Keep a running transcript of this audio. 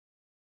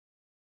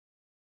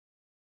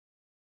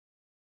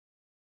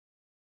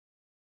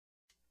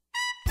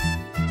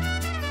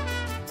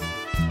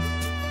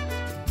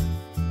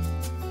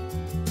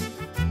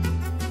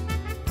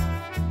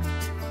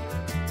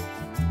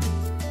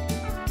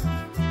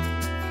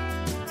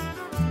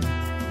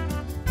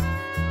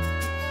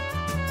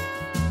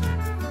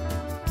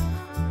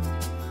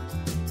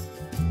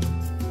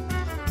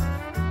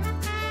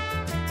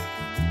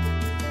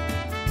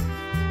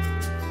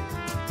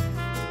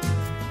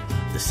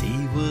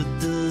what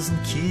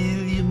doesn't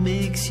kill you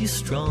makes you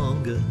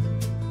stronger.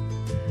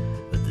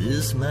 But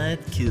this might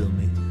kill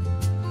me,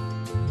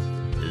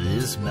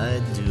 this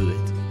might do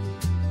it.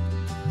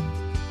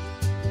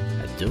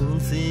 I don't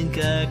think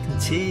I can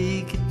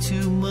take it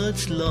too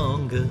much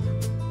longer,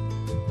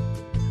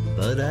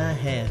 but I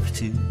have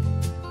to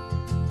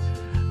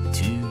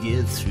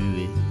get through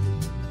it.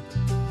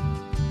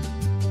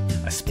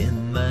 I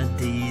spend my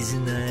days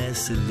in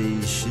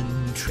isolation,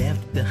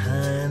 trapped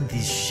behind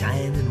these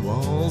shining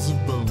walls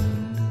of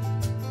bone.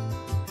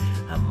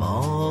 I'm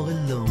all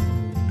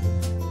alone.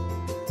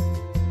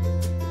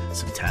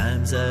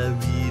 Sometimes I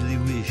really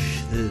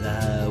wish that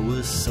I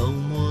was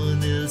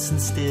someone else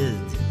instead.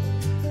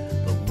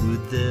 But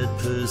would that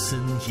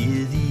person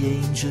hear the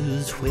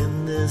angels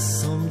when they're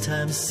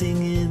sometimes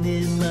singing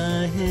in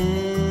my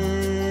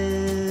head?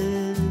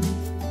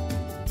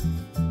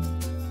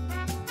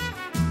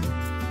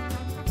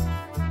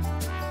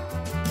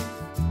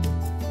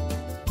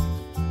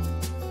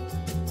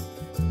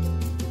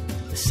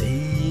 Say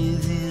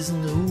it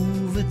isn't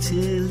over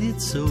till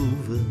it's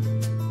over,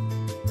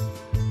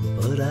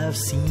 but I've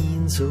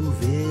seen so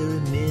very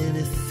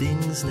many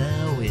things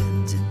now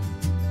ending.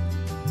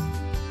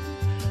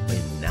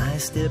 When I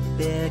step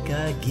back,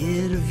 I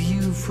get a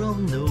view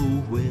from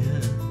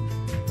nowhere.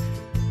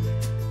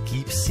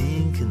 Keep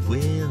sinking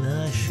when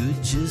I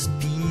should just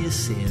be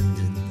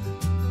ascending.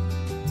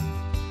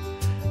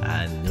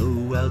 I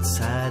know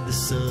outside the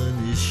sun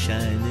is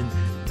shining,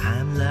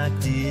 I'm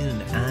locked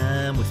in,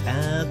 I'm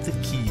without the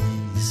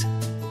keys.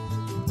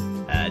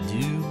 I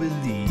do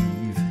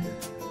believe.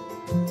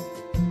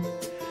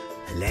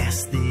 The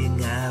last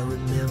thing I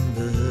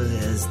remember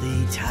as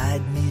they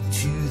tied me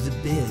to the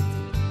bed,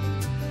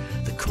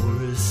 the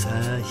chorus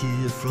I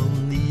hear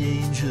from the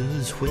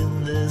angels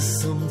when they're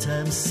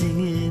sometimes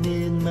singing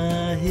in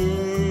my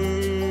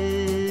head.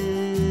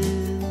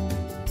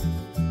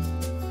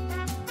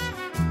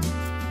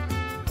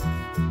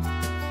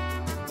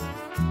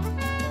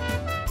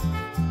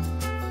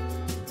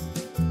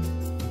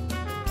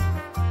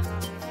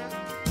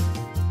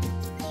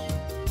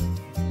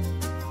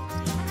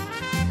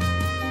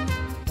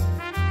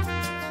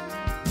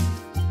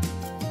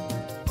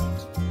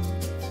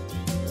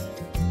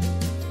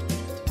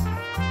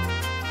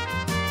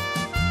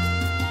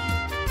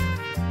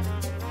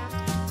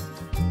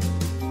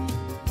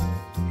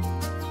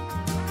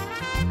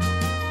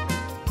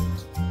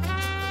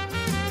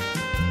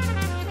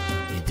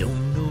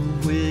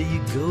 Where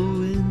you're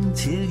going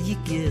till you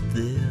get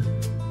there.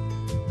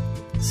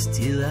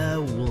 Still I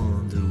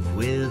wonder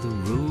where the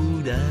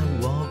road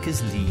I walk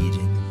is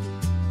leading.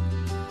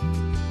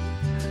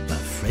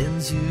 My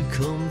friends who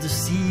come to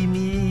see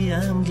me,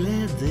 I'm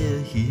glad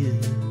they're here,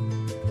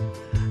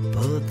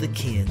 but they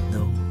can't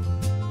know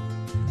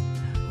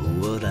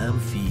what I'm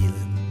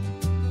feeling.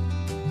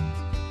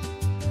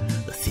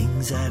 The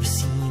things I've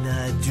seen,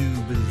 I do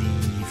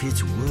believe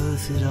it's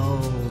worth it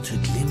all to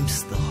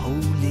glimpse the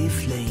holy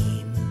flame.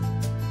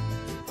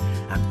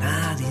 I'm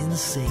not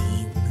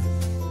insane.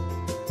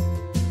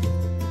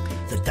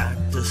 The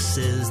doctor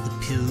says the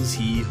pills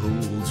he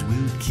holds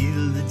will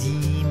kill the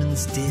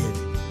demons dead.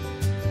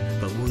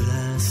 But would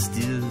I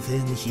still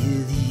then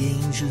hear the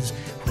angels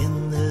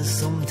when they're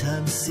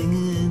sometimes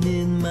singing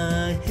in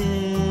my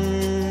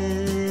head?